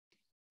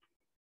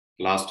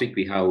last week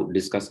we have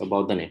discussed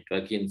about the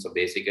networking. So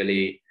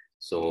basically,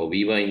 so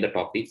we were in the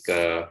topic.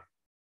 So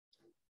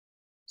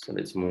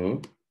let's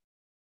move.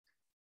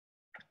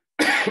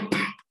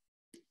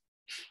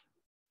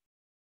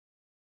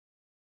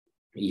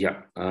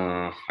 Yeah,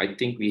 I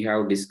think we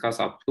have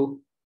discussed up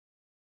to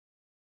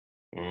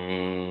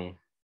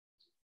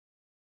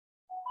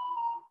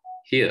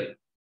here.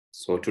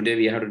 So today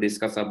we have to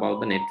discuss about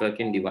the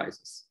networking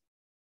devices,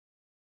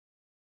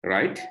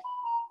 right?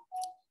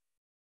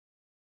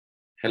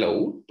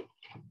 Hello,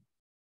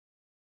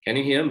 can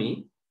you hear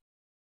me?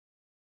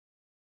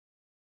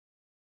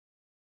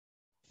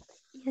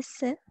 Yes,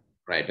 sir.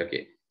 Right,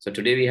 okay. So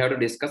today we have to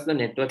discuss the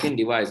networking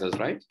devices,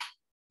 right?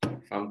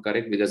 If I'm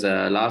correct, because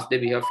last day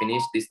we have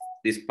finished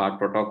this part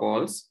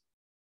protocols,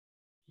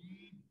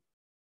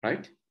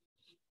 right?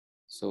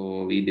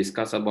 So we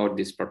discuss about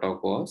these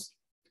protocols,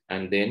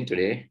 and then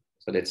today,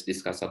 so let's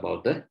discuss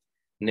about the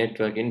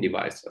networking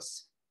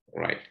devices,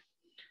 right?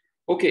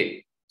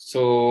 Okay,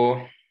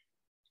 so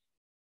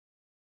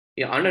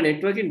yeah, under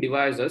networking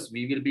devices,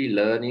 we will be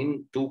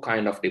learning two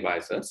kind of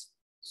devices.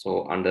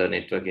 So under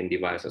networking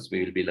devices,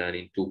 we will be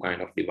learning two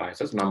kind of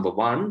devices. Number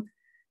one,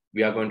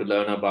 we are going to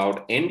learn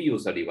about end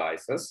user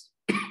devices,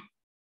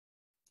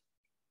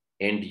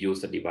 end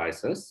user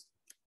devices,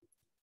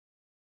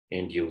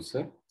 end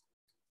user.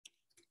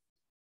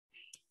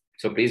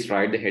 So please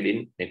write the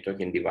heading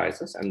networking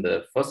devices. And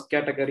the first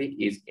category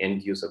is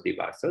end user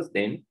devices.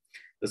 Then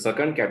the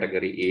second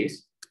category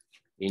is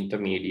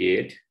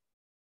intermediate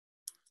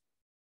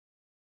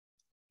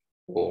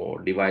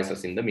or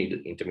devices in the middle,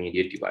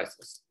 intermediate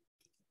devices.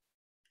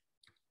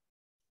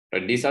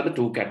 But these are the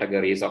two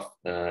categories of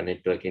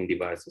networking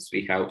devices.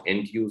 We have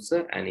end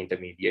user and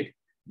intermediate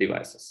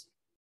devices.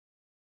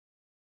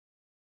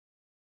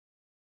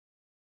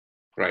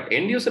 Right,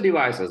 end user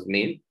devices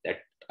mean that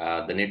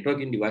the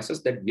networking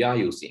devices that we are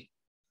using.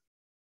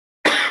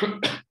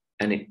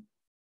 And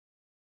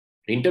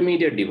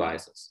intermediate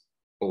devices,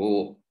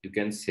 or you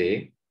can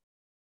say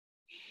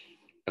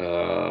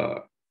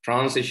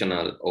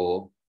transitional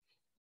or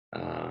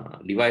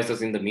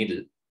devices in the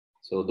middle.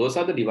 So those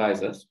are the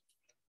devices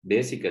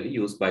basically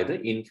used by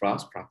the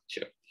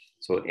infrastructure.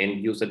 So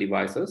end user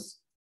devices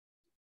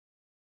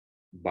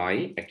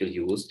actually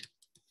used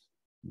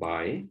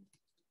by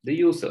the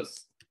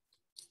users,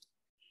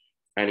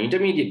 and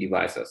intermediate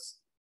devices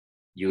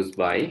used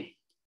by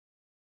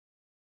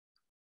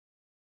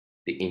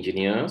the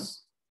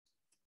engineers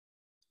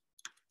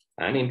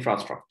and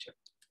infrastructure.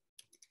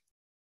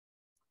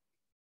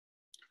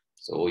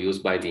 So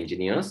used by the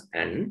engineers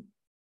and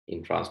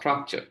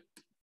infrastructure.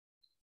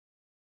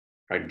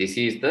 Right, this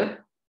is the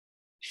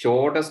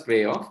shortest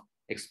way of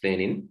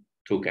explaining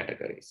two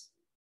categories.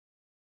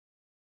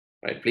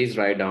 Right, please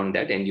write down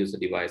that end user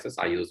devices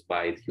are used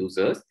by the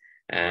users,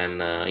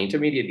 and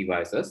intermediate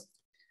devices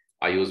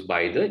are used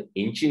by the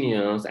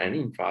engineers and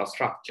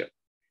infrastructure.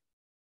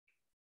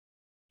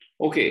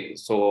 Okay,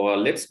 so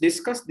let's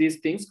discuss these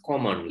things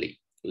commonly.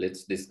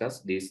 Let's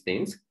discuss these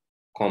things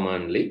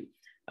commonly,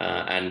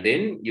 and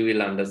then you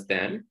will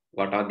understand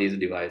what are these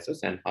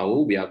devices and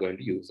how we are going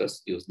to use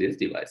these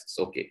devices.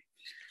 Okay,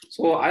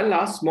 so I'll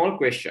ask small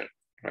question,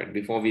 right?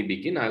 Before we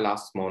begin, I'll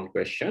ask small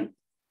question.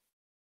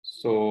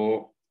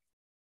 So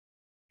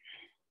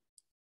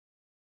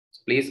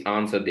please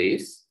answer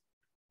this.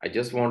 I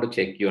just want to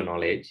check your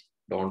knowledge.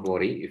 Don't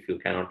worry, if you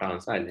cannot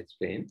answer, I'll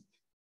explain.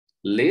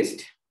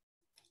 List,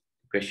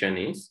 question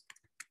is,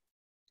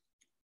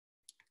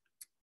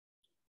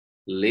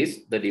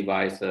 list the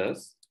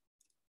devices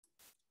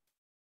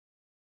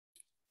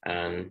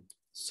and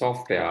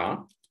software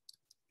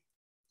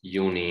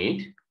you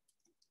need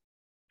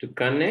to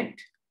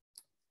connect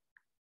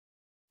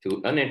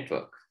to a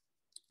network.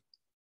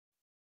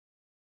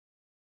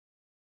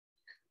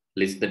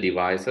 List the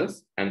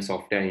devices and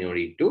software you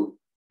need to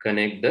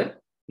connect the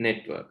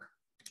network.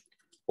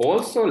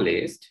 Also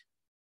list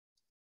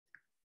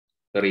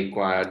the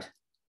required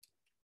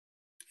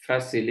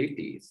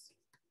facilities.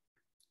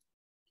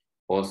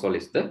 Also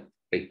list the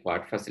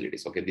required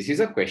facilities. Okay, this is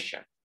a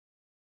question.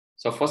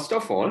 So first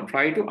of all,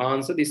 try to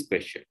answer this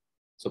question.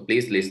 So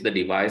please list the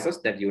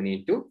devices that you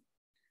need to,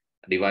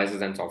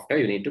 devices and software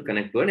you need to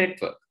connect to a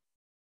network.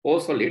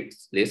 Also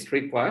list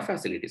required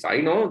facilities. I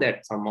know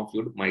that some of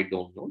you might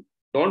don't know.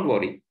 Don't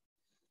worry.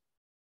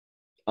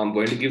 I'm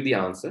going to give the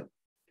answer,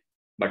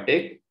 but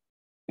take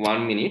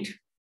 1 minute.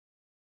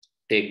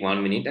 Take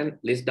 1 minute and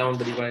list down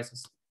the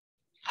devices.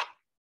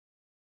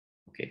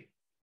 Okay.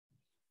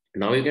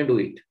 Now you can do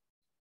it.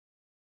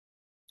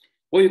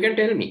 Or you can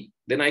tell me,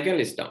 then I can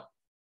list down.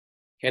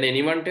 Can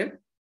anyone tell?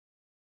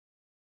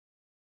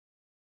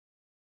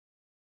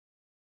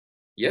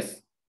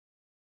 Yes?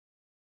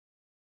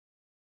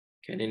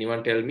 Can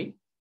anyone tell me?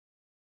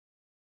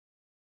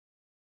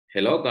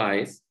 Hello,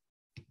 guys.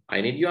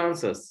 I need your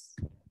answers.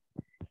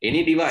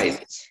 Any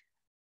device?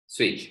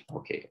 Switch.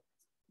 Okay.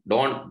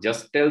 Don't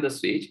just tell the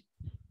switch.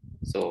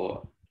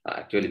 So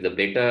actually the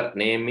better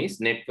name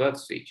is network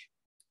switch.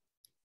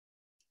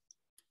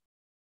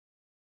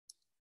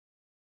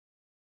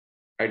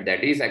 Right,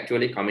 that is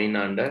actually coming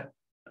under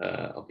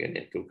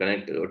Okay, to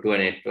connect to a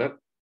network,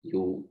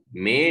 you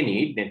may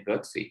need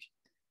network switch.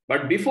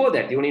 But before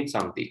that, you need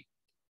something.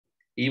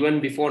 Even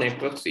before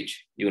network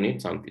switch, you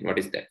need something. What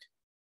is that?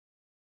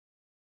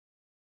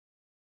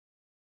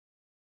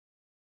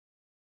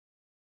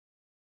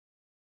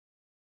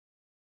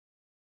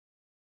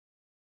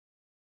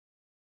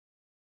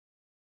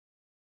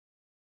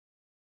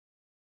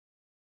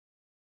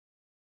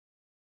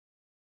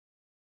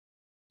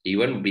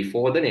 Even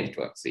before the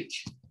network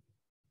switch.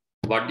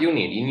 What do you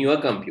need in your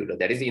computer?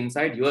 That is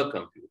inside your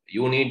computer.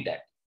 You need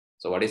that.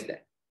 So what is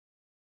that?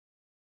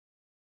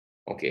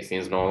 Okay,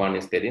 since no one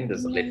is telling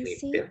this, let me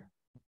tell.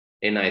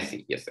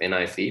 NIC. Yes,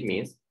 NIC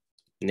means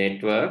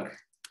network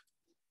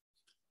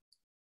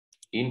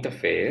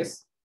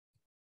interface.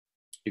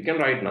 You can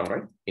write now,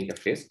 right?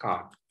 Interface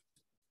card.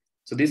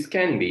 So this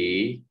can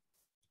be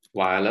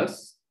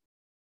wireless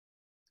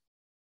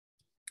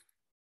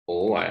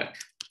or wired.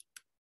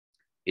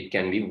 It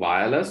can be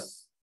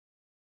wireless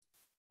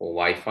or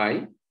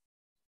Wi-Fi,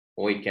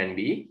 or it can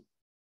be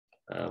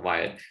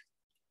wired.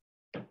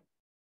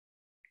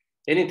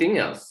 Anything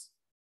else?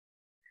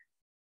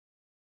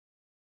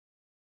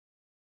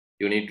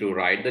 You need to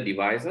write the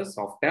devices,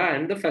 software,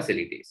 and the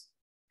facilities.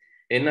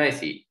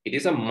 NIC, it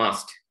is a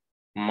must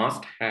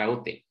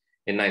have thing.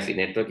 NIC,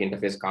 network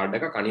interface card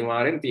එක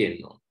අනිවාර්යෙන්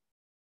තියෙනවා.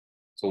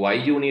 So why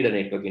you need a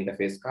network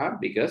interface card?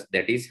 Because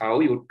that is how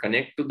you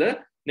connect to the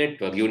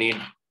network.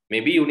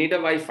 Maybe you need a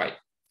Wi-Fi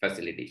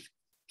facility.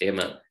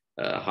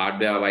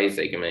 Hardware wise,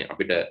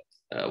 අපිට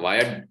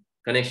wired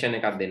connection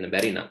එකක් දෙන්න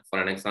බැරි නම්. For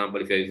an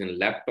example, if you're using a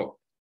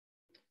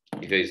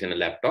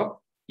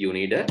laptop, you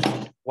need a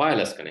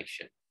wireless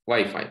connection,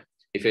 Wi-Fi.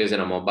 If you're using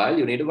a mobile,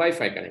 you need a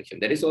Wi-Fi connection.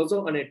 That is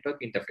also a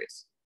network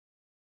interface.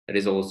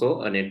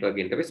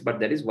 But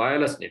that is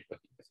wireless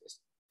network interface.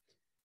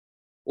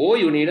 Or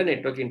you need a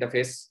network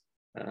interface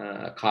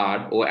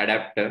card or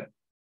adapter.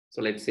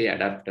 So let's say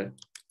adapter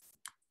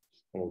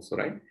also,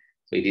 right?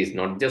 So it is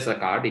not just a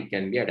card, it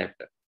can be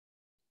adapter.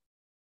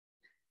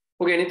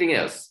 Okay, anything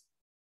else?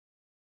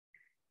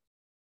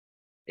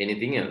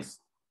 Anything else?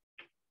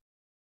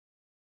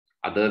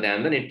 Other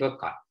than the network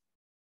card.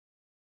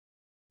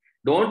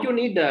 Don't you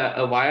need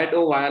a wired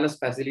or wireless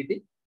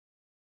facility?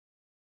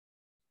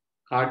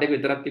 Card එක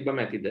විතරක් තිබ්බම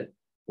ඇතිද?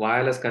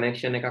 Wireless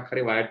connection එකක්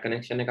හරි wired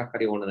connection එකක්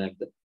හරි ඕන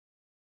නැද්ද?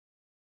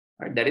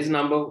 Right, that is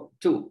number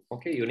 2.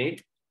 Okay, you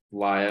need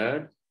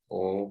wired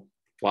or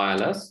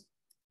wireless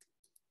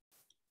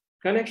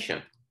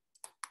connection.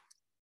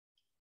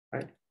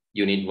 Right?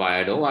 You need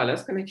wired or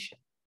wireless connection.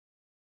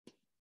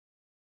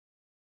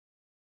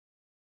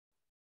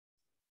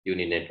 You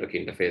need network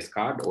interface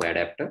card or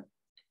adapter,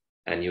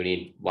 and you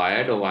need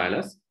wired or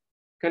wireless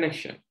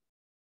connection.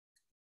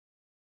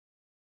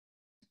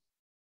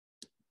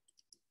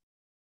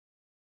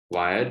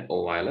 Wired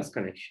or wireless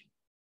connection.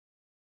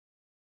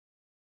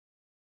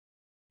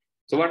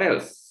 So what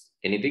else?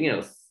 Anything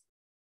else?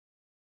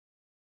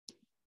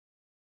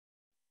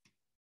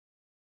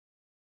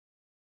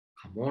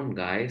 Come on,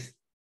 guys.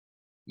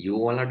 You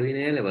all are doing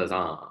A-levels.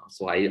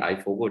 So I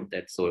forgot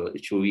that. So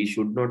we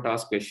should not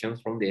ask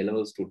questions from the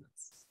A-level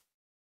students.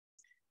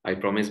 I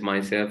promised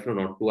myself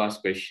not to ask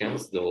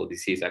questions, though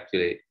this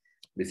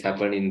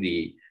happened in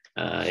the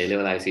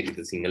A-level ICT,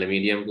 the single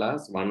medium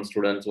class. One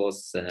student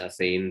was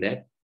saying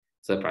that,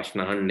 so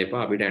prashna ahanna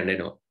epa apita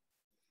andena.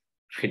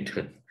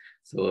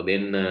 So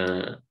then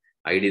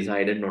I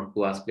decided not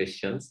to ask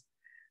questions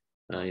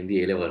in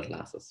the A-level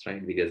classes,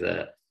 right?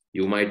 Because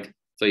you might,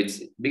 so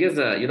it's because,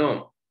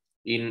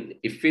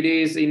 if it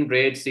is in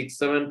grade 6,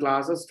 7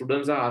 classes,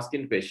 students are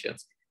asking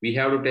questions. We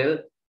have to tell,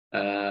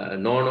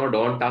 no,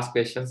 don't ask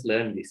questions,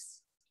 learn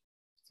this.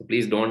 So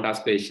please don't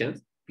ask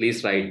questions,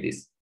 please write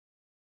this.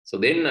 So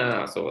then,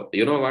 so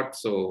you know what?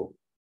 So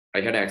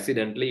I had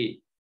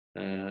accidentally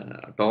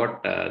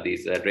taught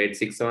these grade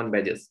 6, 7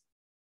 badges,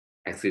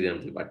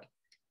 accidentally, but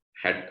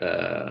had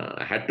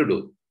to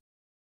do,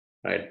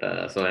 right?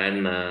 So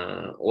and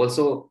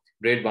also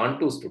grade 1,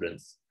 2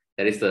 students.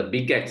 That is a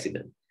big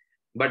accident.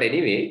 But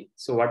anyway,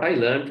 so what I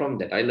learned from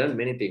that, I learned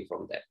many things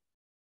from that.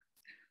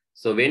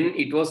 So when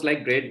it was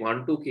like grade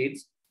 1, 2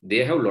 kids,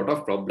 they have a lot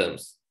of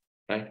problems,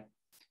 right?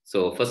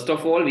 So first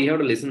of all, we have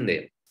to listen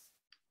there.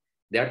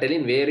 They are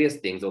telling various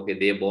things. Okay,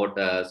 they bought,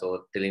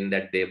 so telling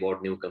that they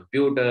bought new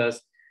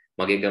computers.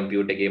 Mage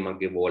computer ke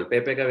mage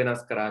wallpaper එක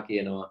වෙනස් කරා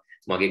කියනවා.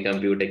 Mage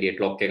computer එකේ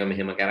clock එක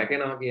මෙහෙම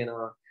කරකිනවා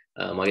කියනවා.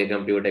 Mage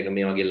computer එක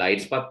මේ වගේ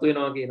lights පත්තු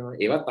වෙනවා කියනවා.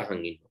 ඒවත්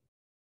අහන් ඉන්නවා.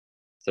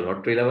 So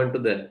not relevant to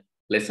the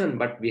lesson,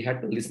 but we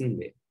had to listen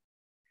there.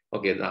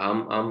 Okay, so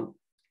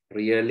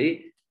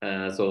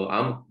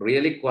I'm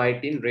really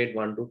quite in grade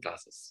 1, 2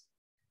 classes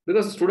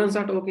because students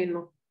are talking,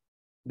 no.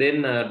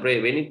 Then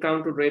when it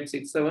comes to grade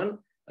 6, 7,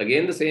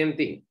 again the same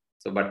thing.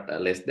 So but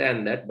less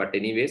than that, but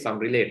anyway some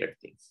related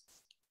things.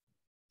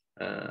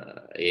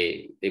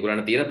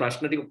 ඒගොල්ලන්ට තියෙන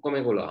ප්‍රශ්න ටික ඔක්කොම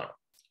ඒගොල්ලෝ අහනවා.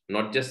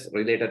 Not just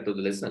related to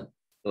the lesson.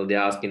 So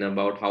they're asking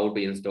about how to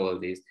install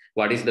this,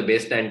 what is the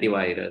best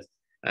antivirus,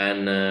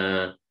 and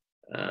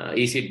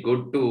is it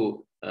good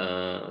to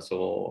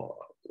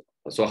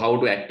so how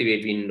to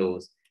activate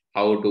Windows,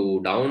 how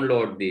to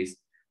download this,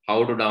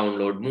 how to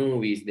download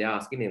movies. They're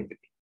asking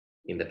everything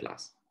in the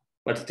class.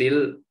 But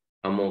still,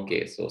 I'm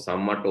okay. So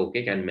somewhat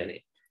okay, can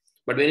manage.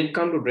 But when it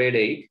comes to grade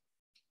 8,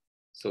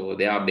 so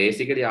they are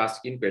basically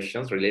asking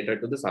questions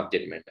related to the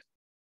subject matter.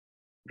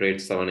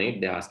 Grade 7,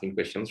 8, they're asking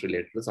questions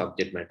related to the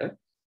subject matter.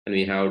 And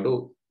we have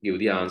to give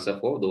the answer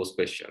for those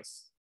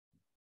questions.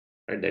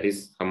 Right? That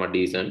is somewhat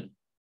decent,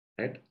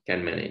 right?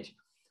 Can manage.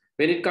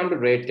 When it comes to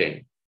grade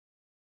 10,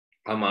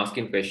 I'm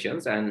asking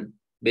questions and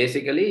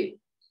basically,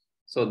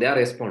 so they are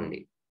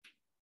responding.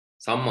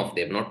 Some of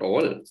them, not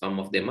all, some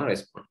of them are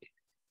responding.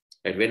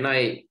 And when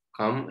I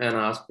come and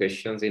ask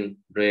questions in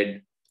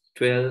grade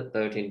 12,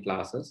 13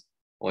 classes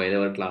or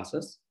 11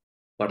 classes,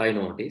 what I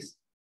notice,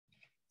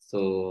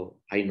 so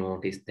I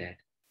noticed that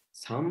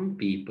some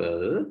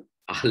people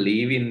are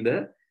leaving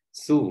the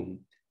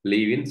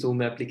leaving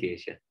Zoom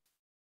application.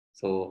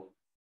 So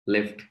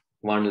left,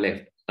 one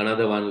left,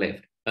 another one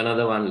left,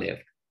 another one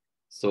left.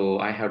 So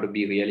I have to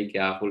be really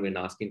careful when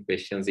asking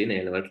questions in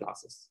A-level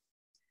classes.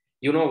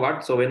 You know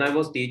what? So when I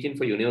was teaching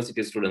for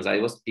university students, I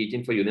was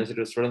teaching for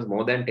university students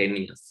more than 10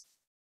 years.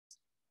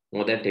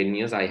 More than 10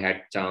 years, I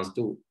had chance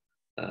to,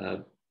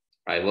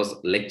 I was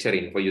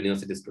lecturing for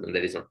university students.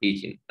 That is not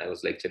teaching. I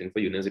was lecturing for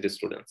university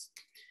students.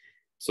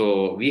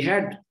 So we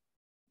had,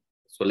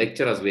 so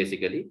lecturers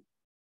basically,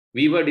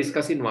 we were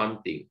discussing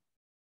one thing.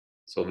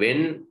 So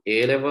when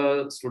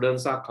A-level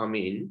students are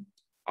coming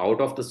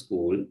out of the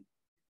school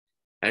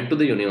and to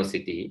the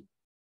university,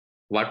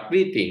 what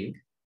we think,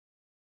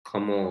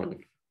 come on,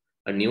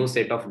 a new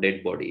set of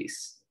dead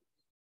bodies,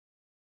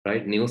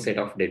 right? New set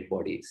of dead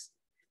bodies.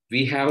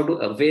 We have to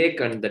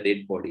awaken the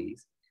dead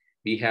bodies.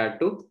 We have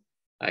to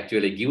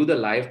actually give the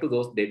life to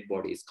those dead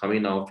bodies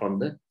coming out from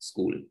the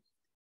school.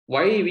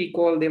 Why we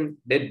call them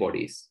dead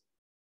bodies?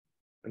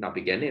 And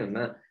අපි කියන්නේ ඔන්න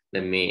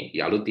දැන් මේ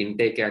යලුත්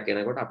intake එකක්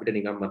එනකොට අපිට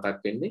නිකන්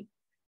මතක් වෙන්නේ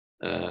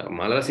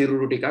මල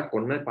සිරුරු ටිකක්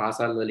ඔන්න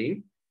පාසල් වලින්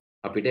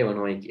අපිට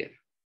එවනවයි කියලා.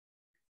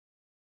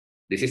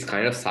 This is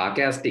kind of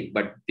sarcastic,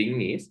 but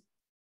thing is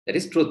that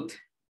is truth.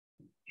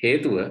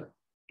 හේතුව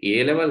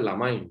A level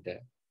ළමයින්ට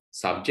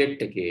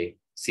subject එකේ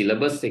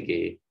syllabus එකේ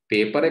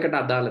paper එකට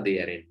අදාළ දේ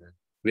අරෙන්න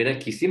වෙන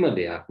කිසිම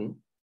දෙයක්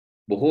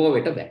බොහෝ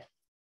වෙට බෑ.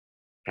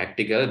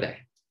 Practical බෑ.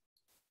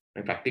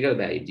 Practical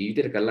බෑ.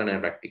 ජීවිතේට කරලා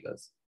නැහැ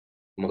practicals.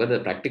 මොකද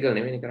practical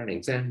නෙවෙයි කරන්නේ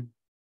exam.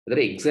 ඒතර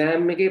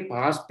exam එකේ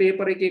pass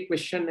paper එකේ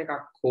question එකක්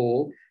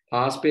හෝ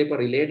pass paper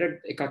related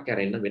එකක්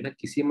අරෙන්න වෙන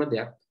කිසිම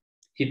දෙයක්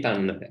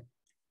හිතන්න බෑ.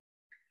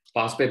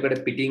 pass paper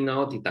එක පිටින්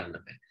આવොත් හිතන්න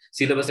බෑ.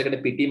 syllabus එකට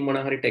පිටින් මොන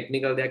හරි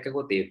technical දෙයක්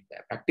එකකොත් ඒත්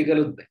බෑ. practical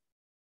උත් බෑ.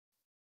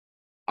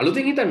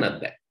 අලුතින් හිතන්නත්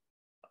බෑ.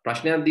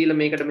 ප්‍රශ්නයක් දීලා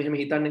මේකට මෙහෙම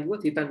හිතන්න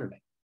කිව්වොත් හිතන්න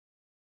බෑ.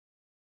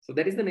 So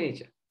that is the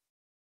nature.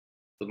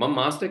 So මම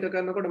මාස්ටර් එක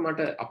කරනකොට මට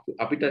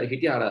අපිට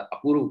හිටිය අර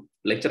අපුරු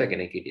lecturer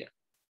කෙනෙක් හිටියා.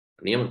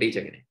 නියම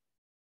teacher කෙනෙක්.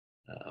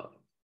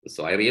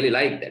 So I really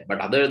like that. But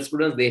other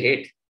students, they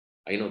hate.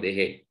 I know they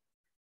hate.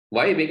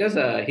 Why? Because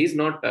he's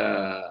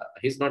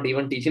not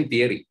even teaching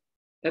theory.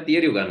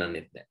 Theory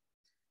උගන්වන්නෙත් නැහැ.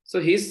 So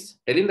he's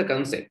telling the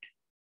concept.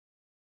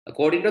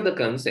 According to the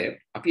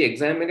concept, අපි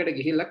exam එකට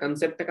ගිහිල්ලා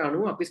concept එක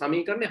අනුව අපි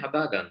සමීකරණය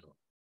හදා ගන්නවා.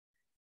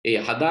 ඒ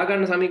හදා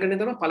ගන්න සමීකරණය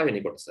තමයි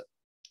පළවෙනි කොටස.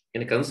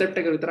 يعني concept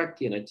එක විතරක්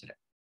කියන එච්චරයි.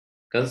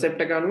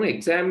 concept එක අනුව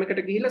exam එකට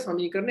ගිහිල්ලා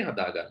සමීකරණය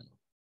හදා ගන්නවා.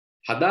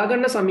 හදා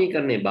ගන්න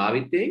සමීකරණේ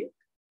භාවිතයෙන්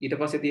ඊට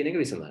පස්සේ තියෙන එක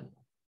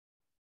විසඳනවා.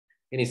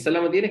 يعني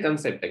ඉස්සෙල්ලාම තියෙන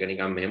concept එක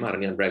නිකන් මෙහෙම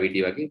අරගෙන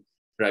gravity වගේ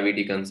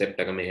gravity concept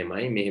එක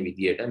මෙහෙමයි මේ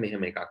විදියට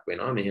මෙහෙම එකක්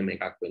වෙනවා මෙහෙම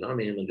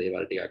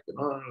දේවල් ටිකක්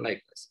වෙනවා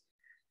like this.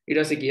 ඊට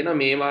පස්සේ කියනවා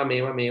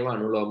මේවා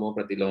අනුලෝමව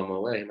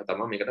ප්‍රතිලෝමව එහෙම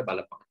තමයි මේකට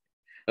බලපාන්නේ.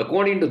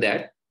 According to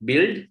that,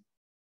 build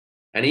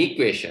an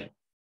equation.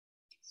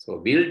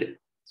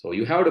 So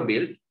you have to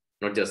build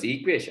not just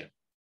equation.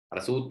 අර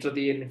සූත්‍ර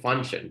තියෙන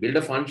function. Build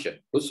a function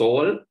to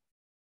solve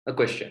a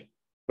question.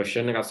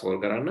 Question එකක්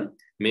solve කරන්න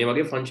මේ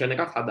වගේ function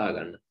එකක් හදා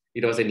ගන්න.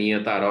 ඊට පස්සේ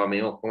නියත අරවා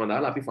මේ ඔක්කොම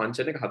දාලා අපි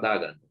function එක හදා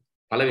ගන්නවා.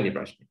 පළවෙනි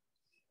ප්‍රශ්නේ.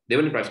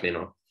 දෙවෙනි ප්‍රශ්නේ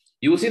එනවා.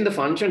 Using the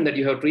function that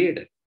you have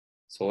created,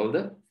 solve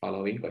the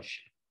following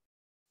question.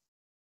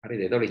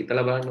 හරිද? එතකොට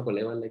හිතලා බලන්නකො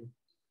level එක.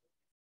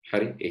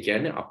 හරි. ඒ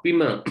කියන්නේ අපිම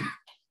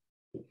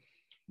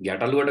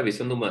ගැටලුවට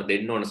විසඳුම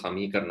දෙන්න ඕන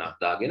සමීකරණ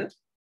හදාගෙන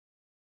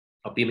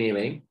අපි මේ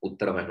වෙයින්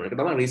උත්තර හොයන එක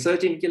තමයි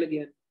researching කියලා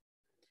කියන්නේ.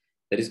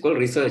 That is called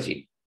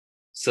researching.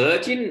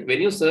 Searching,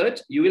 when you search,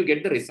 you will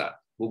get the result.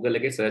 Google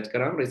එකේ search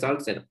කරාම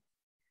results එනවා.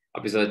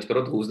 අපි search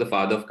කරොත් who's the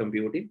father of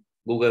computing?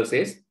 Google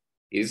says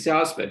is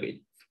Charles Babbage.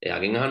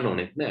 එයාගෙන් අහන්න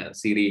ඕනෙත් නෑ.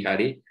 Siri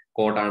හරි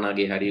Cortana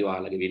ගේ හරි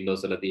ඔයාලගේ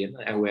Windows වල තියෙන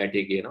ඇහුව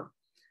ඇටි කියනවා.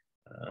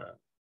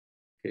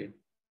 Okay.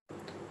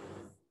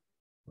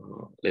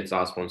 Let's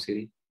ask from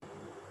Siri.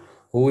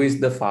 Who is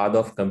the father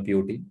of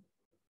computing?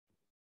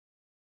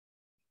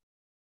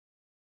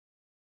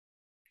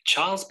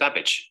 Charles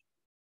Babbage.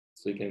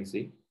 So you can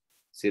see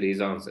Siri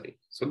is answering.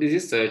 So this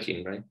is searching,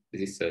 right?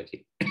 This is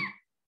searching.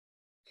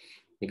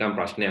 නිකම්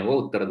ප්‍රශ්නයක්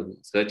උත්තර දුන්න.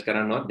 search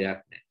කරන්නවත් දෙයක්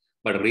නැහැ.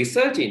 But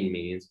researching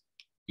means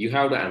you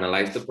have to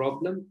analyze the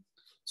problem.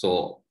 So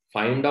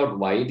find out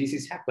why this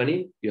is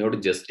happening. You have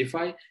to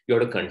justify. You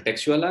have to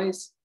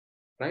contextualize,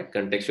 right?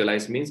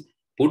 Contextualize means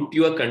put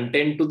your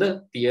content to the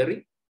theory.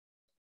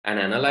 and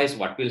analyze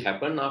what will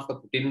happen after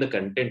putting the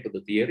content to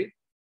the theory.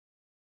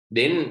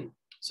 Then,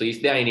 so is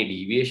there any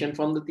deviation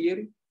from the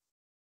theory?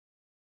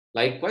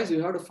 Likewise,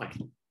 you have to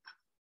find.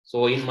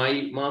 So in my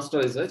master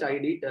research, I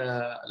did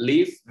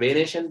leaf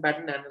variation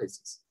pattern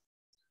analysis.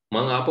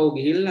 මම ආපහු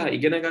ගිහිල්ලා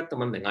ඉගෙන ගත්ත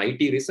මම දැන්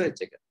IT research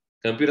එක,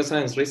 computer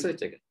science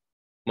research එක.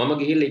 මම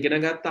ගිහිල්ලා ඉගෙන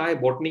ගත්ත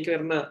ආයේ botany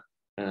කරන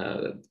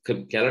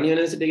කැලණි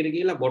යුනිවර්සිටි එකට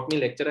ගිහිල්ලා botany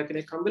lecturer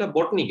කෙනෙක් හම්බෙලා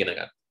botany ඉගෙන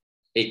ගත්තා.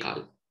 ඒ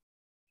කාලේ.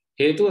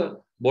 හේතුව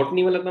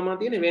botany වල තමයි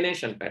තියෙන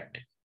variation pattern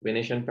එක.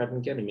 Variation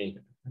pattern කියන්නේ මේක.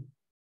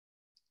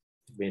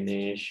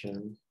 Variation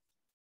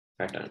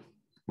pattern.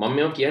 මම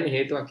මේවා කියන්නේ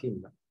හේතුවක්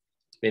හින්දා.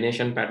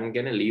 Variation pattern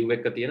කියන්නේ leaf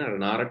එක තියෙන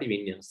narrative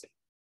වින්‍යාසය.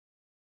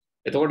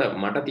 එතකොට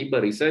මට තිබ්බ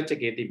රිසර්ච්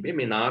එකේ තිබ්බේ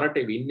මේ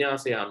narrative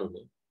වින්‍යාසය අනුව.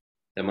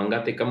 දැන් මම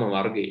ගත්ත එකම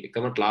වර්ගයේ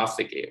එකම ක්ලාස්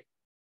එකේ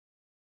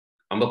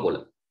අඹ කොළ.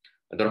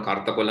 එතකොට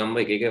කර්ත කොළඹ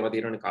එක එක ඒවා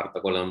තියෙනවනේ කර්ත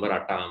කොළඹ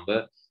රට අඹ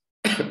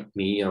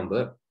මී අඹ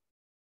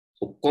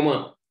ඔක්කොම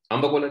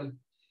අඹ කොළනේ.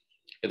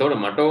 එතකොට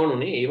මට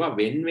ඕනුනේ ඒවා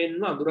වෙන්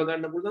වෙන්ව අඳුර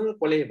ගන්න පුළුවන්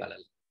කොළේ බලලා.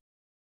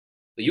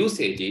 The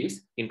usage is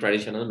in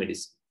traditional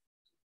medicine.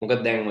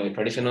 මොකද දැන් ඔය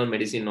traditional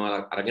medicine වල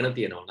අරගෙන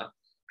තියෙනවා.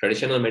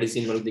 traditional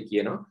medicine වලදී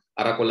කියනවා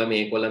අර කොළ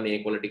මේ කොළ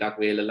ටිකක්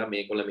වේලලා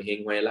මේ කොළ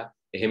මෙහෙන් වේලා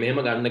එහෙම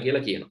ගන්න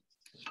කියලා කියනවා.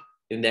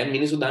 ඉතින් දැන්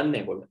මිනිස්සු දන්නේ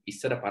නැහැ කොළ.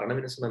 ඉස්සර පරණ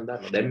මිනිස්සු නම්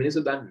දන්නවා. දැන්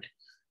මිනිස්සු දන්නේ නැහැ.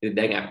 ඉතින්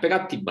දැන් app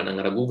එකක් තිබ්බනම්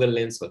අර Google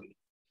Lens වගේ.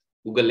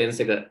 Google Lens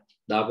එක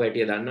දාපු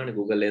හැටිය දන්නවනේ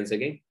Google Lens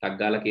එකෙන් ටක්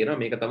ගාලා කියනවා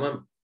මේක තමයි.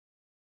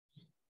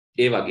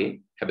 ඒ වගේ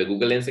හැබැයි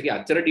Google Lens එකේ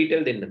අච්චර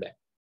detail දෙන්න බෑ.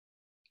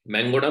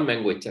 mango නම්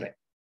mango එච්චරයි.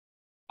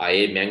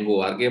 ආයේ mango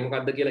වර්ගය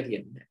මොකක්ද කියලා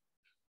කියන්නේ නැහැ.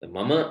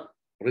 මම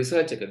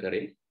research එක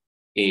කරේ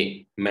ඒ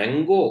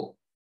mango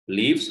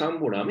leaves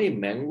හම්බුණාම මේ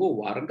mango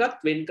වර්ගත්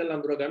වෙන් කරලා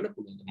අඳුර ගන්න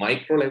පුළුවන්.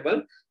 Micro level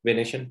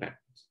variation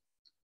patterns.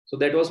 So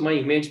that was my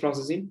image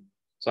processing.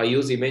 So I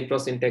use image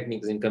processing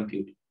techniques in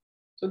computing.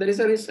 So there is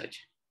a research.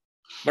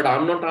 But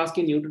I'm not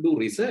asking you to do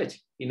research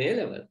in A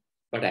level,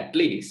 but at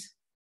least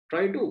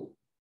try to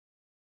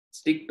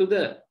stick to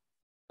the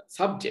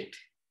subject,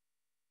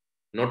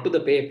 not to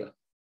the paper.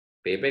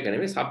 Paper එක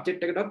නෙමෙයි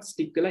subject එකටත්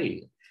stick වෙලා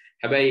ඉන්න.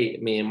 හැබැයි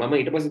මේ මම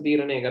ඊට පස්සේ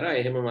තීරණය කරා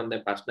එහෙම මම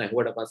දැන් ප්‍රශ්න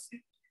අහුවට පස්සේ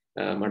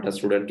මට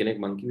ස්ටුඩන්ට් කෙනෙක්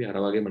මං කිව්වේ අර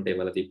වගේ මට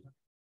ඒවල තිබ්බා.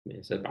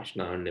 මේ සර් ප්‍රශ්න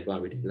අහන්න එපා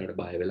අපිට ඒලට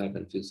බය වෙලා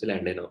කන්ෆියුස් වෙලා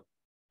යනවා.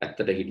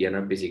 ඇත්තට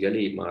හිටියනම්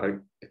basically මාර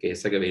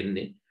කේස් එක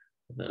වෙන්නේ.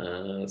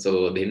 So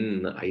then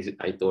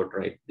I thought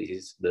right this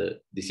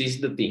is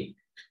the thing.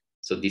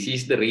 So this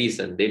is the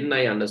reason. Then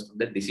I understood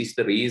that this is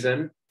the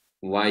reason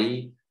why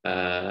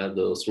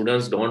the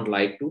students don't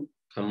like to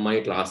come my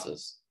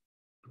classes,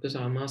 because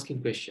I'm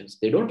asking questions.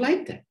 They don't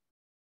like that.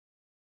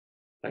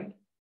 Right?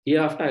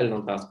 Hereafter I will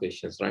not ask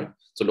questions, right?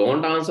 So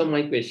don't answer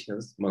my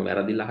questions. මම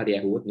වැරදිලා හරි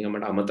ඇහුවොත් නිකන්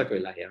මට අමතක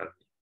වෙලා යනවා.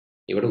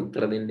 ඒකට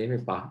උත්තර දෙන්න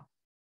එපා.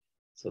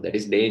 So that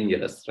is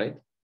dangerous, right?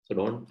 So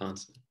don't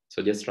answer. So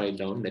just write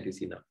down, that is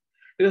enough.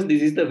 Because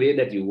this is the way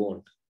that you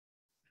want.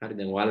 හරි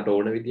දැන් ඔයාලට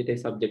ඕන විදිහට ඒ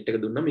සබ්ජෙක්ට් එක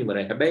දුන්නාම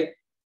ඉවරයි. හැබැයි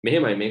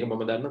මෙහෙමයි මේක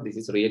මම දන්නවා this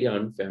is really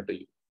unfair to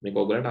you. මේක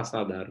ඔයගලන්ට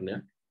අසාධාරණයක්.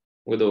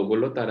 මොකද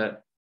ඔයගොල්ලොත් අර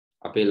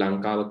අපේ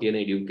ලංකාව කියන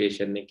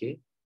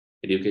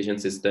education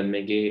system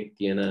එකේ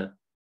තියෙන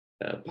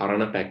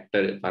පරණ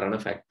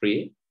factory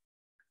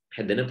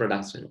හැදෙන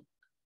products වෙනවා.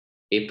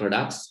 ඒ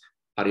products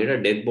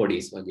හරියට dead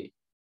bodies වගේ.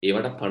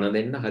 ඒවට පණ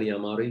දෙන්න හරි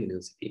අමාරුයි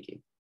යුනිවර්සිටි එකේ.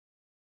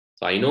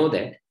 So I know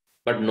that,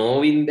 but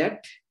knowing that,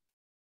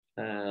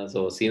 so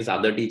since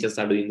other teachers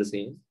are doing the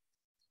same,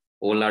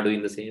 all are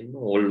doing the same,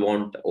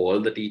 all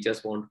the teachers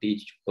want to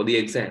teach for the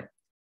exam.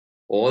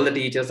 All the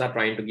teachers are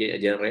trying to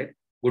generate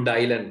good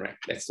island rank.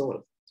 That's all.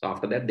 So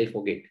after that they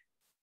forget.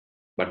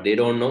 But they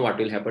don't know what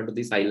will happen to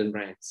these island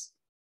ranks.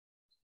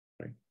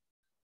 Right?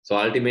 So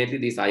ultimately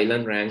these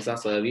island ranks are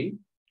serving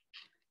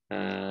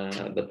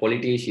the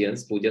politicians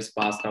who just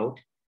passed out.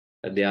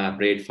 They are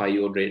grade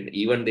 5 or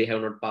even they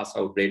have not passed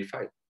out grade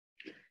 5.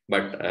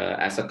 But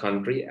as a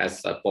country,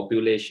 as a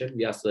population,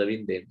 we are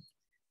serving them.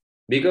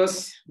 Because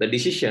the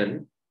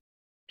decision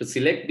to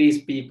select these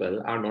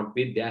people are not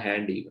with their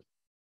hand even.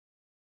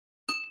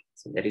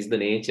 So that is the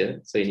nature.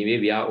 So anyway,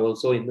 we are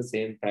also in the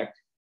same track.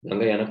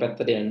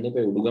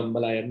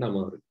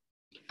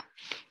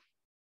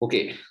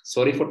 Okay,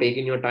 sorry for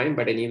taking your time,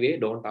 but anyway,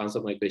 don't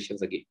answer my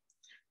questions again.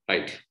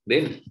 Right,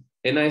 then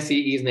NIC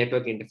is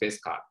network interface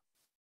card.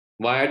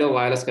 Wired or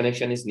wireless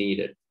connection is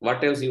needed.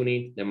 What else you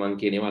need? The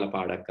monkey nevala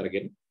පාඩම්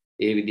කරගෙන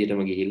ඒ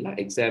විදිහටම ගිහිල්ලා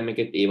exam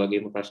එකෙත් ඒ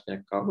වගේම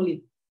ප්‍රශ්නයක් ආවලි.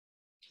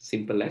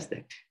 Simple as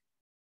that.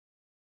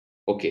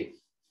 Okay,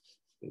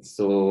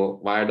 so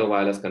wired or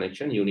wireless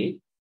connection you need,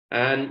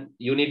 and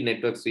you need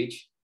network switch.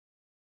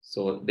 So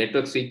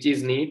network switches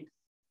need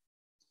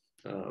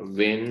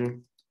when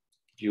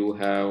you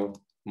have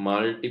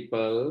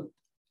multiple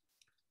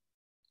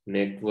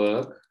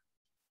network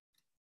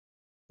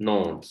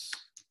nodes.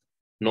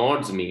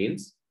 Nodes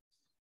means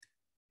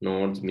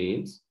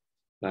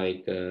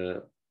like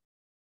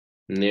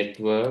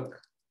network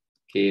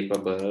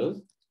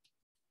capable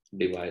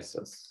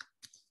devices.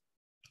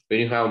 When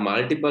you have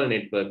multiple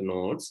network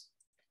nodes,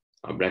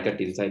 bracket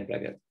inside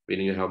bracket,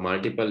 when you have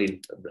multiple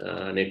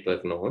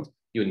network nodes,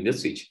 you need a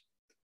switch.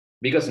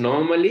 Because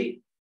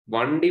normally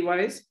one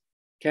device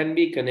can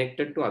be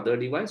connected to other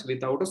device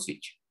without a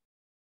switch.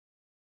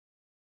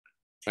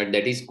 And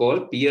that is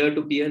called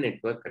peer-to-peer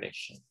network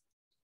connection.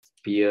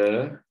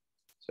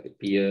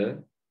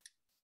 Peer-to-peer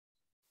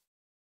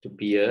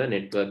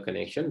network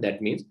connection.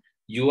 That means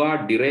you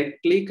are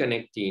directly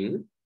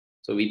connecting.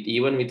 So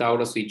even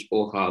without a switch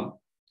or hub,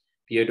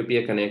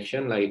 peer-to-peer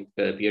connection, like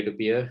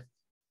peer-to-peer,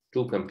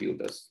 two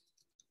computers.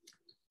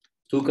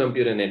 Two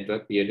computer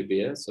network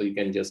peer-to-peer. So you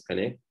can just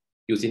connect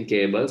using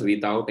cables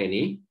without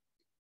any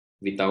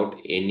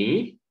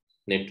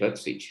network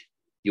switch.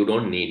 You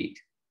don't need it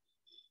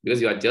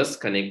because you are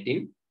just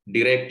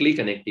directly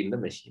connecting the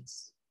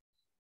machines.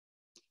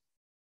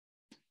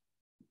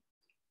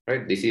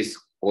 Right? This is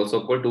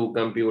also called two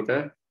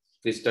computer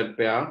twisted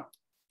pair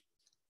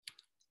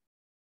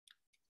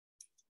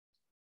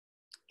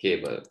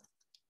cable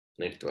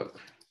network.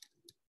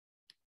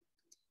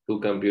 Two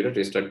computer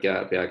twisted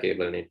pair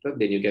cable network.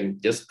 Then you can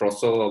just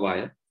cross over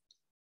via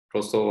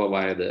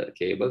the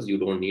cables. You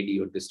don't need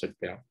your twisted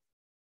pair.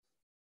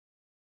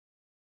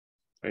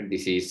 Right?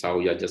 This is how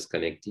you are just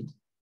connecting.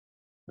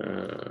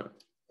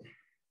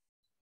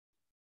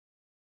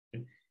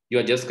 You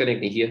are just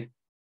connecting here.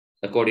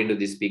 According to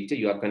this picture,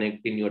 you are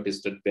connecting your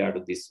twisted pair to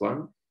this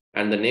one,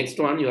 and the next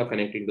one you are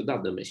connecting to the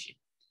other machine.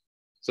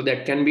 So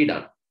that can be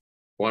done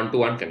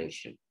one-to-one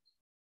connection.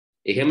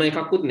 එහෙම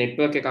එකකුත්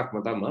network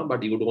එකක්ම තමයි,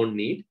 but you don't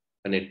need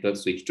a network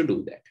switch to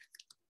do that.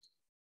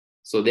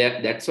 So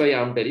that's why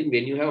I'm telling,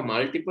 when you have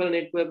multiple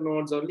network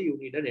nodes only, you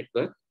need a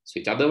network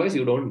switch. Otherwise,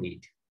 you don't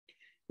need.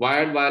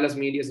 Wired wireless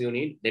medias, you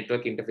need.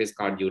 Network interface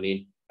card, you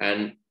need.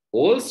 And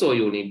also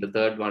you need, the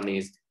third one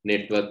is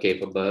network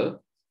capable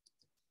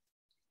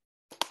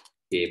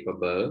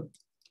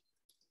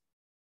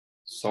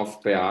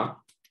software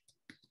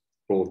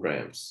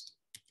programs.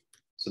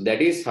 So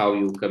that is how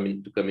you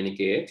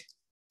communicate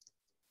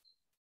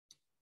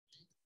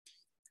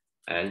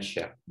and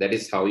share. That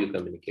is how you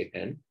communicate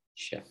and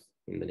share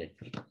in the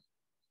network.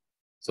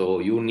 So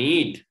you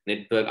need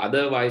network.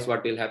 Otherwise,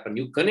 what will happen?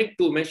 You connect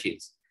two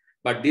machines,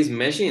 but these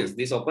machines,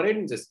 these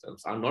operating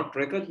systems are not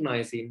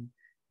recognizing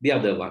the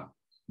other one.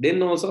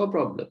 Then also a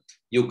problem.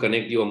 You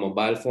connect your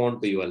mobile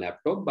phone to your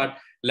laptop, but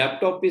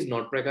laptop is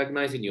not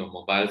recognizing your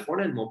mobile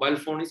phone, and mobile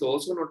phone is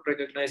also not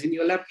recognizing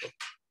your laptop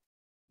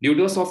due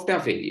to a software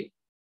failure.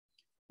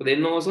 So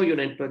then also your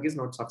network is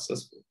not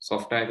successful.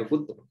 Software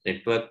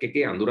network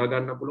එකේ අඳුරා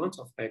ගන්න පුළුවන්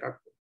software එකක්.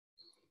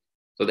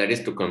 So that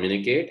is to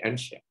communicate and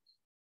share.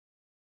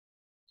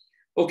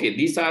 Okay,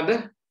 these are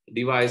the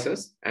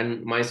devices.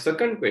 And my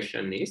second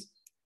question is,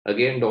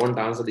 again, don't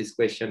answer this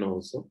question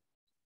also.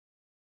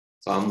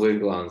 So I'm going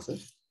to answer.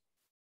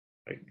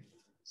 Right.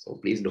 So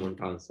please don't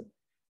answer.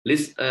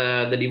 List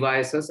the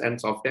devices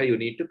and software you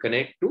need to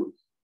connect to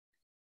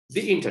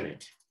the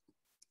internet.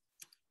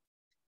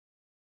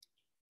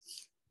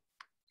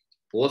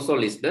 Also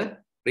list the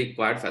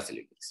required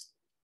facilities.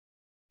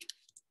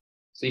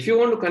 So if you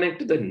want to connect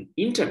to the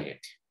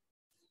internet,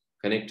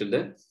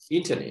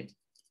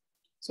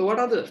 So what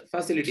are the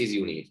facilities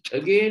you need?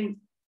 Again,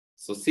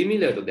 so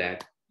similar to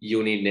that,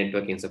 you need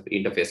network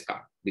interface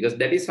card, because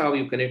that is how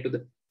you connect to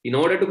the, in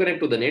order to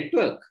connect to the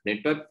network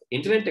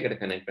internet එකට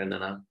connect වෙන්න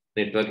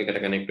network එකට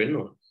connect වෙන්න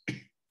ඕන.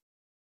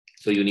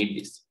 So you need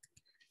this.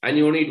 And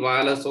you need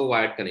wireless or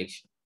wired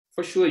connection.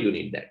 For sure you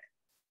need that.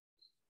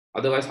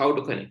 Otherwise, how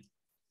to connect?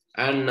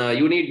 And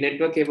you need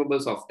network capable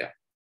software.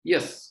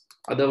 Yes.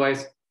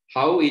 Otherwise,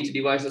 how each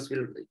device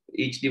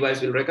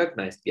will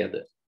recognize the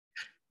other.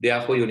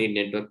 Therefore, you need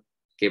network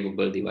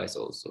capable device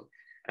also.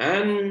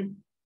 And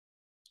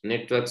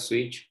network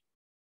switch.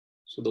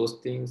 So those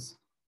things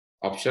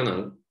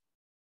optional.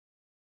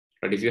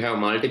 But if you have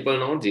multiple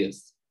nodes,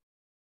 yes.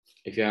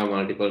 If you have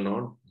multiple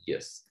nodes,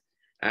 yes.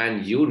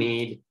 And you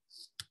need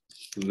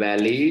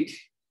valid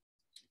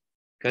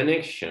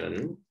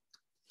connection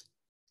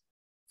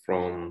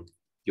from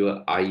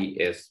your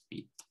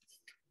ISP.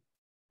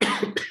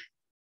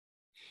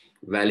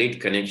 Valid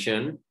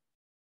connection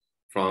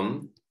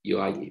from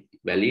your ISP,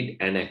 valid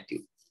and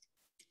active.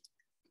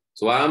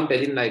 So I'm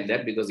telling like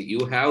that because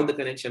you have the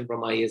connection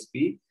from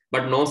ISP,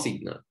 but no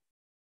signal.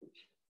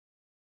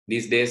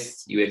 These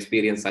days, you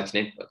experience such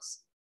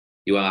networks.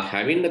 You are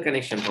having the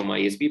connection from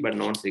ISP, but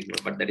not signal,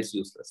 but that is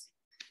useless.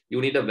 You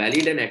need a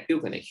valid and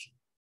active connection.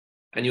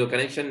 And your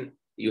connection,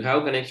 you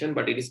have connection,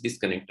 but it is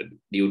disconnected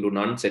due to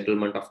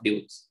non-settlement of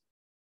dues.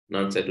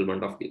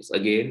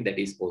 Again, that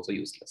is also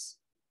useless.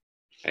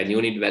 And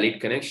you need valid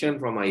connection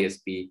from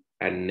ISP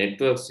and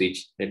network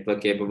switch,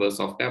 network capable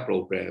software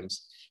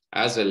programs,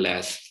 as well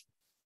as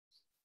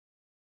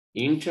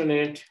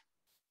internet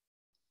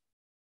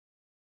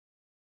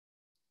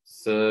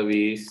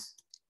service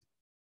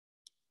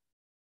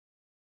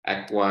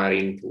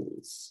acquiring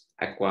tools,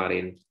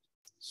 acquiring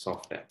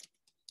software.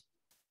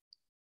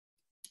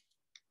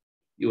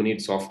 You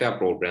need software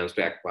programs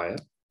to acquire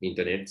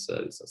internet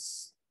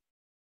services.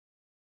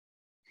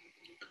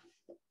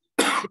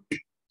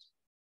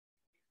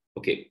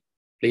 Okay,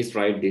 please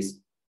write this.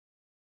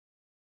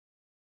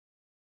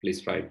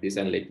 Please write this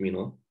and let me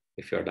know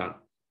if you're done.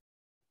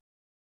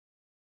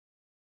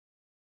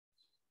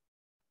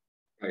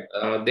 Right.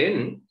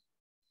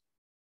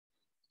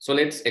 So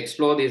let's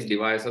explore these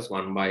devices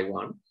one by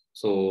one.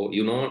 So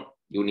you know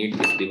you need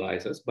these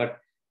devices, but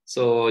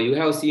so you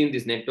have seen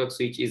this network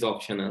switch is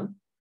optional,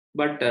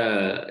 but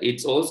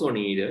it's also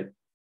needed.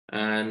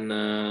 And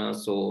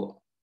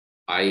so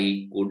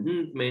I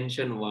couldn't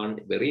mention one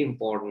very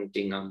important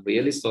thing. I'm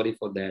really sorry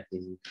for that.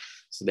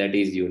 So that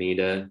is you need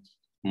a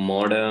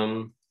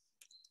modem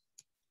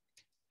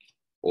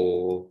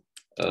or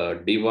a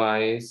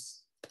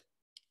device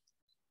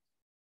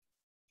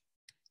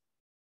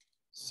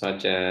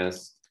such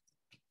as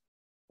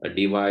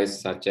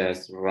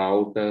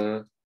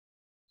router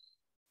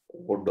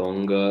or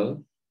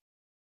dongle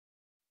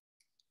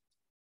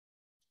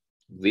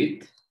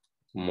with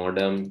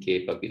modem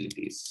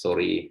capabilities.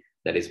 Sorry,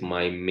 that is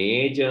my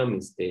major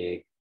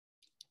mistake.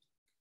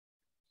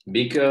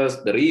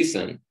 Because the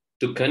reason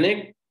to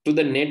connect to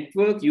the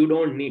network you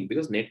don't need,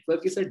 because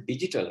network is a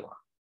digital one.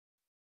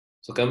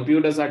 So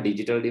computers are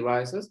digital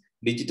devices.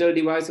 Digital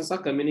devices are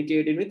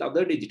communicating with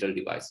other digital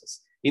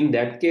devices. In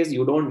that case,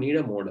 you don't need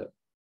a modem.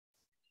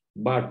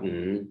 But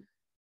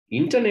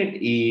internet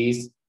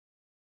is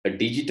a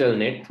digital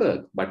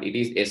network, but it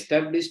is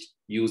established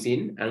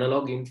using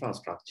analog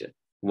infrastructure.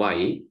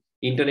 Why?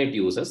 Internet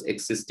uses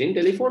existing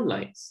telephone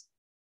lines.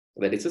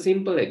 That is a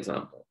simple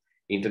example.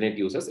 Internet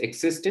uses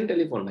existing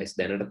telephone lines.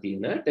 දැනට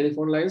තියෙන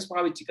telephone lines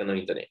පාවිච්චි කරන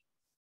internet.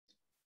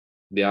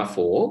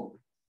 Therefore,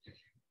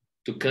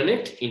 to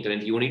connect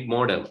internet, you need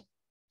modem.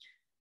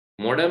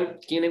 Modem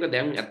කියන එක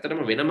දැන්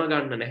ඇත්තටම වෙනම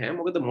ගන්න නැහැ.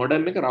 මොකද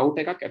modem එක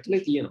router එකක් ඇතුලේ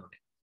තියෙනවා.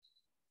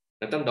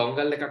 නැත්නම්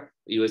dongle එකක්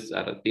US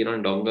අර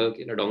තියෙනවා dongle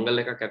කියන dongle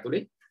එකක්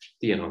ඇතුලේ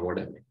තියෙනවා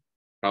modem එක.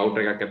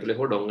 router එකක් ඇතුලේ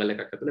හෝ dongle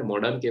එකක් ඇතුලේ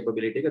modem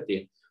capability එක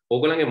තියෙනවා.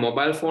 ඕගොල්ලන්ගේ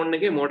mobile phone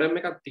එකේ modem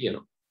එකක්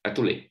තියෙනවා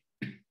ඇතුලේ.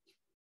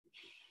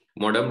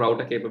 Modem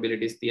router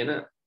capabilities තියෙන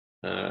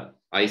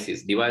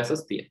ICs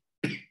devices තියෙන.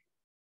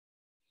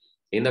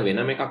 එහෙනම්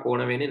වෙනම එකක්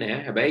ඕන වෙන්නේ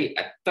නැහැ. හැබැයි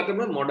ඇත්තටම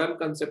modem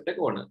concept එක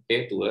ඕන.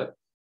 හේතුව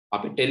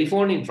අපි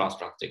telephone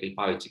infrastructure එක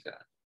පාවිච්චි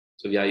කරන්නේ.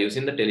 So we are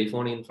using the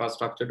telephone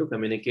infrastructure to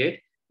communicate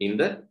in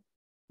the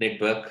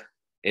network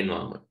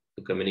environment.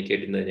 To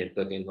communicate in the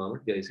network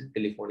environment, we are using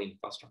telephone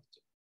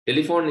infrastructure.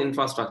 Telephone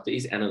infrastructure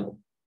is analog.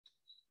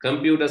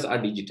 Computers are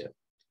digital.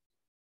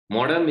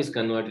 Modem is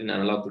converting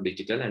analog to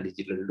digital and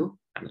digital to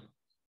analog.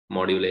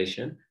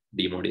 Modulation,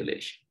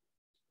 demodulation.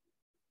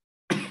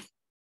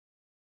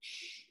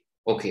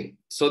 Okay,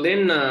 so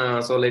then,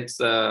 so let's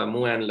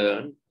move and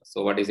learn.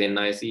 So what is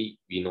NIC?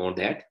 We know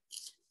that.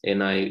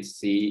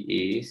 NIC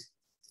is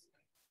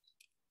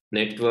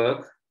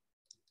Network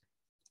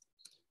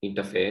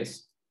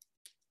Interface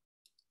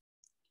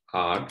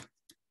Card.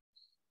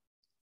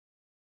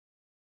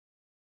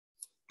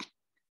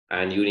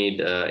 And you need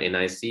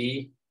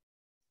NIC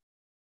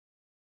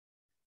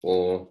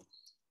or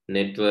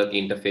Network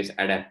Interface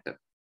Adapter.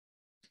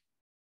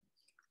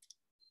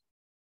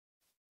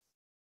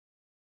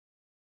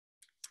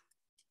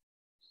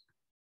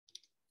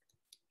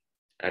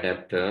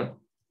 Adapter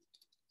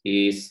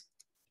is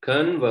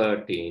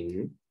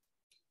converting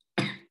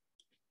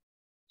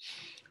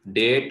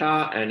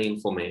data and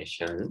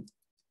information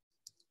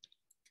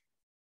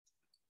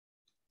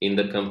in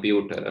the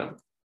computer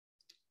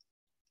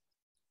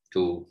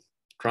to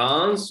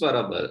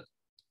transferable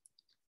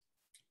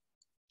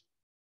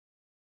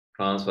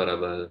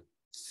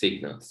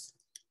signals.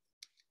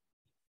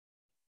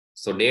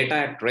 So data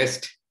at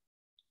rest,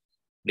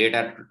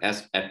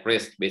 at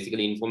rest,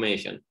 basically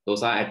information,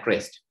 those are at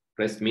rest.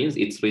 Rest means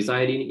it's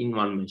residing in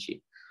one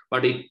machine.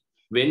 But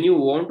when you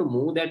want to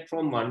move that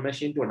from one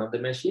machine to another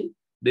machine,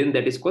 then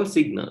that is called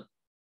signal.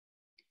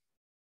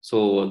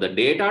 So the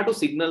data to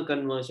signal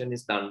conversion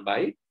is done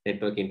by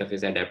network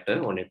interface adapter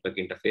or network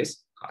interface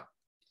card.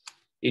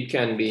 It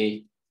can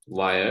be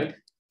wired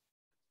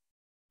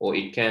or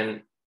it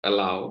can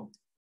allow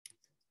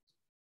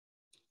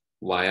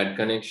wired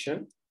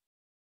connection,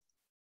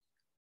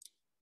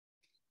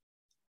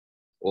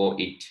 or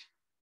it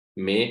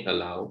may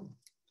allow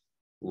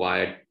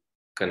wired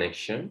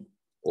connection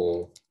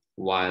or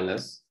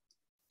wireless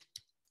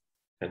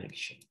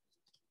connection.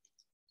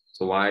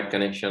 So wired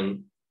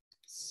connection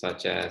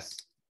such as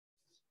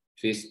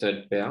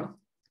twisted pair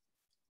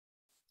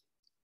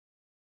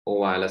or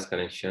wireless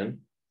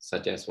connection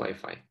such as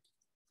Wi-Fi.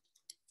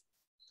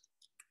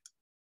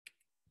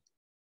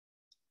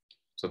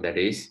 So that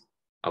is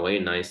our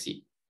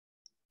NIC.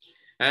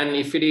 And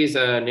if it is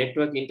a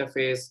network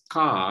interface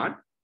card,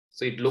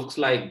 so it looks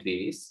like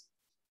this.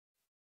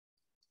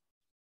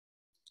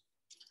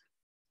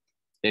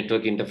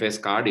 Network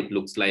interface card, it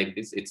looks like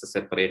this. It's a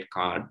separate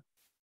card,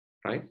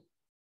 right?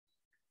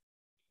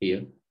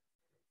 Here,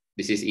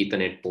 this is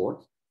Ethernet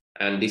port.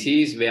 And this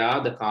is where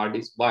the card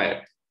is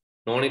wired.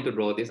 No need to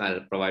draw this.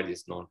 I'll provide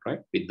this note, right?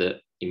 With the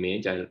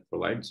image I'll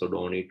provide. So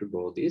don't need to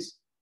draw this.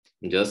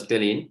 Just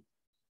telling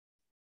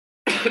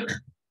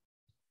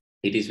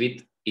it is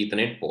with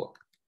Ethernet port.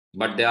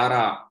 But there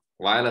are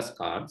wireless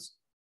cards.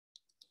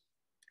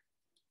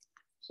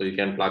 So you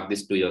can plug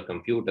this to your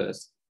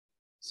computers.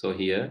 So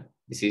here,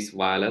 this is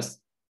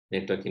wireless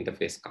network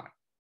interface card.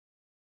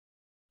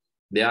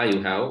 There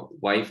you have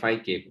Wi-Fi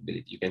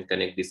capability. You can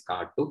connect this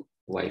card to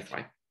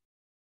Wi-Fi.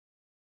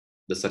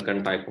 The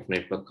second type of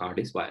network card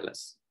is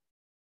wireless.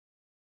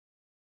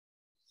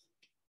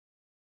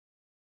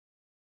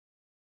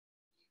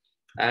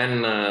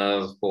 And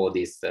for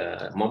these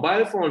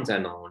mobile phones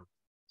and on,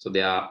 so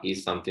there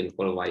is something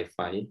called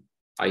Wi-Fi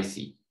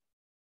IC.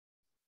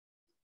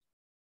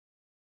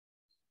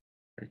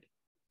 Right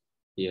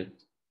here.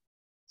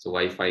 So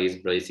Wi-Fi is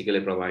basically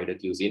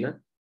provided using a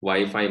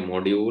Wi-Fi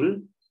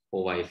module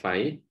or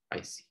Wi-Fi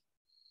IC.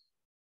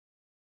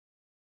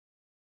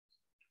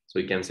 So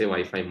you can say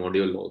Wi-Fi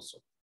module also.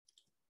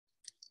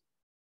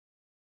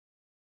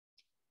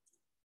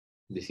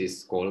 This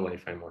is called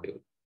Wi-Fi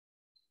module.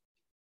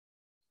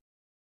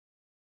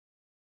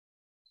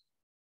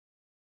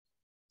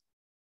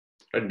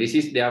 But this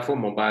is there for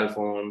mobile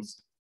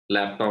phones,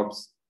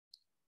 laptops.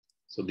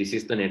 So this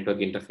is the network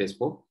interface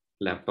for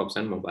laptops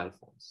and mobile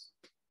phones.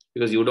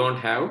 Because you don't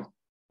have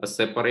a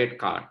separate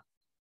card.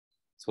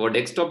 So for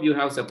desktop, you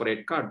have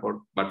separate card,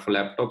 but for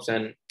laptops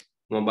and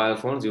mobile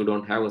phones, you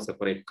don't have a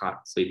separate card.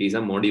 So it is a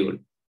module.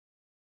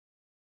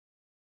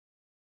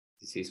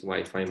 This is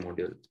Wi-Fi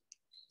module.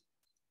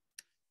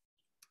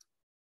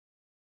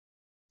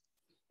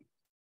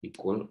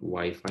 Equal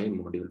Wi-Fi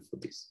module for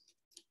this.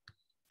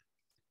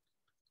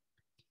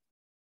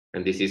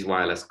 And this is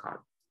wireless card.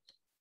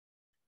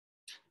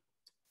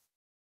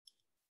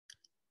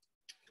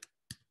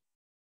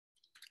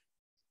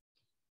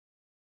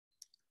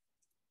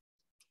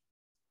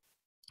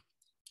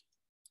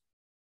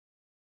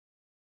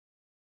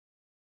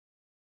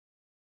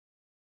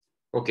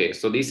 Okay,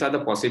 so these are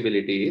the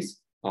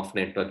possibilities of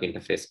network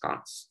interface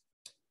cards.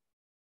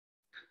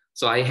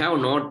 So I have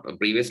not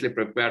previously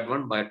prepared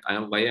one, but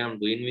why I'm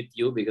doing with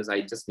you, because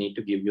I just need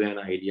to give you an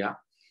idea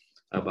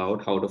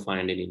about how to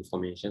find any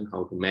information,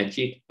 how to match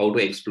it, how to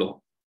explore,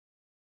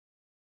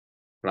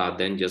 rather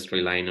than just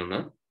relying on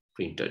a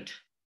printed,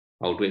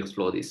 how to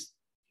explore this.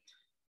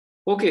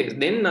 Okay,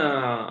 then,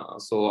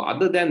 so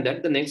other than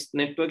that, the next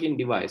networking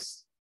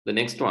device, the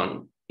next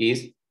one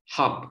is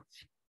hub.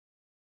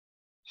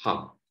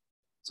 Hub.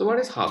 So what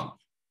is hub?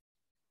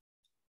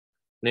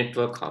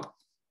 Network hub.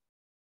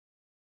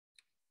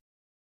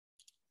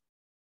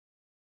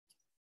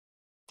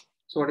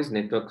 So what is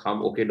network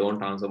hub? Okay,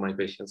 don't answer my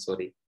question.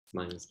 Sorry,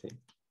 my mistake.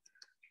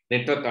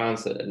 Network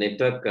answer.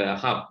 Network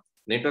hub.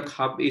 Network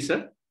hub is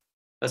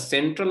a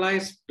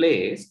centralized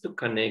place to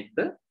connect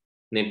the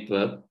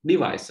network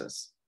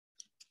devices.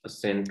 A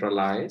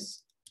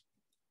centralized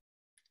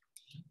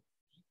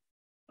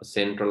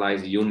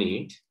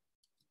unit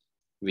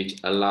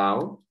which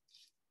allow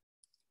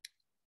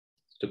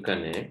to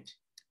connect.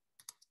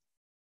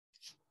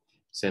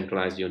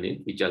 Centralized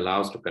unit which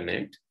allows to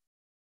connect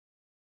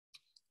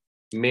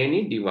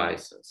many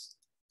devices.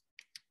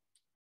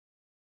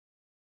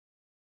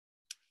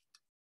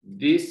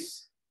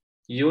 This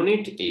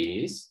unit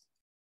is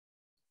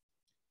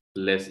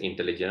less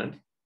intelligent.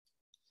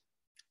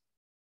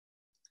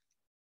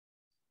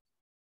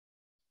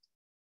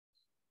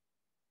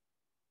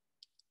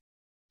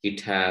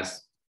 It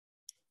has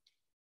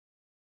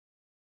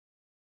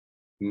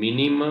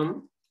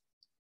minimum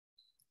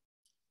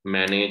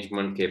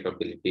management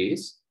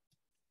capabilities.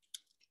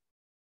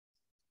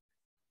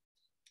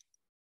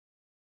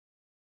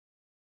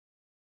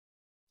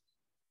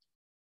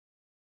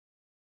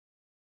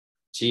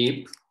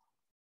 Cheap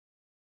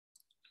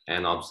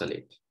and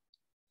obsolete.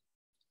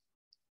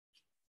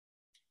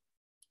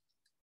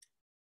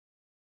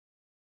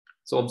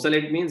 So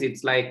obsolete means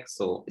it's like,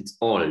 so it's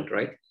old,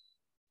 right?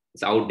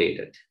 It's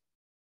outdated.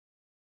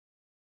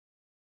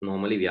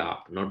 Normally we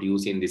are not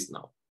using this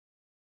now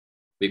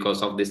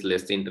because of this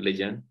less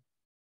intelligent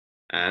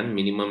and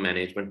minimum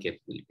management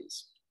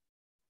capabilities.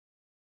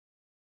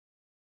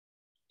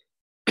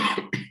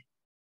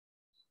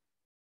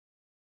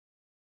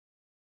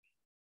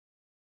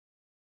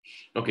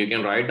 Okay, you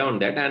can write down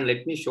that and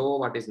let me show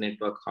what is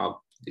network hub.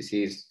 This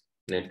is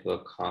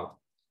network hub.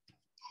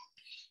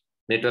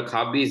 Network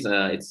hub is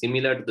it's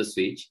similar to the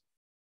switch,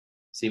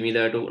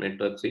 similar to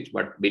network switch,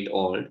 but bit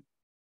old,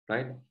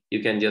 right?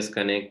 You can just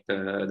connect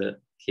the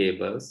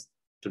cables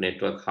to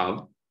network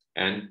hub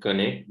and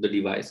connect the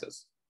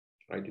devices,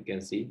 right? You can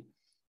see.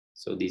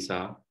 So these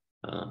are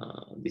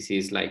this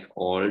is like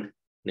old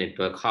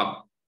network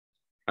hub,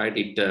 right?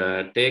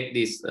 It take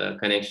this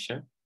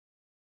connection.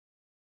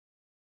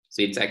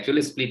 So it's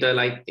actually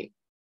splitter-like thing.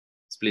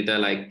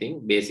 Splitter-like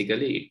thing.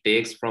 Basically, it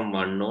takes from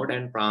one node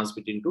and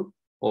transmit into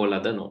all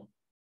other node.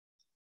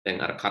 Then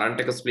our current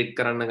එක split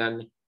කරන්න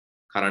ගන්න.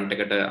 Current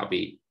එකට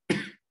අපි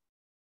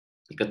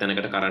එක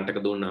තැනකට current එක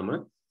දුන්නාම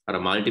අර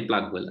multi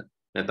plug වල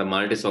නැත්නම්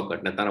multi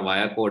socket නැත්නම්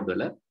wire cord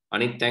වල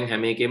අනිත් තැන්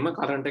හැම එකෙම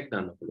current එක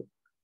ගන්න පුළුවන්.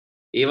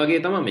 ඒ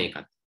වගේ තමයි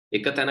මේකත්.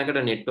 එක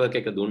තැනකට network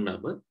එක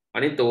දුන්නාම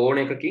අනිත් ඕන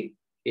එකකින්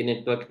ඒ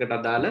network එකට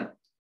අදාළ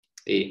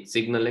ඒ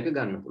signal එක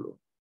ගන්න පුළුවන්.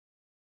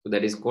 So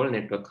that is called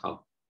network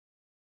hub.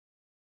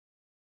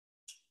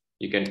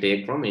 You can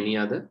take from any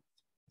other.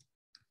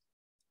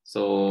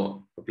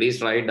 So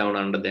please write down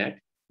under that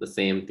the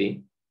same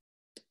thing.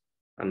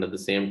 Under the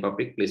same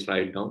topic, please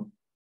write down.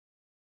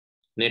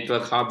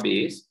 Network hub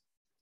is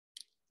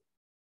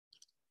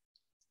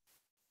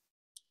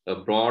a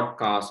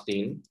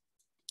broadcasting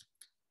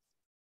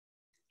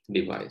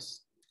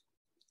device.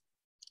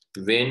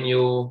 When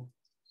you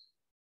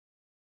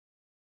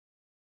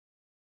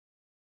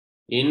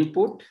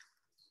input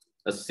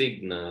a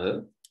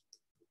signal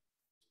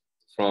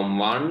from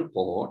one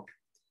port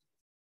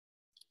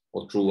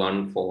or through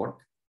one port,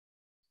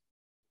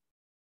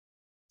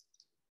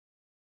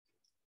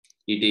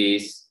 it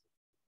is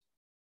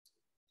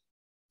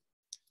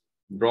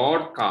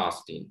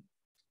broadcasting,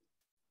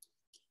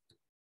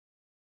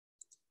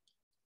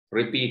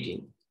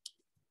 repeating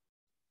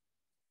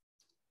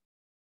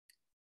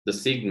the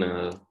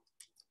signal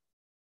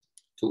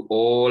to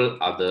all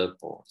other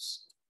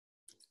ports.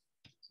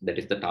 That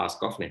is the task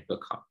of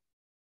network hub.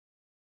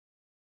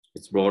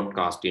 It's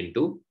broadcast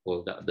into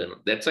all the other.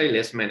 That's why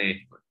less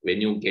management. When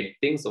you get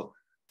things, so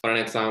for an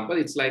example,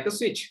 it's like a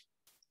switch,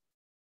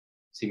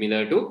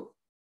 similar to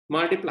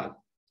multi-plug.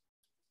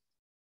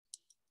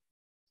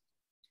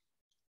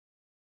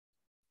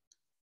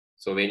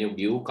 So when you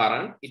give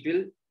current, it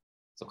will,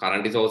 so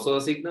current is also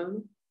a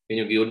signal. When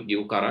you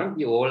give current,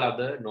 the all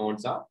other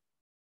nodes are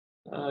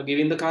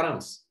giving the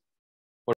currents.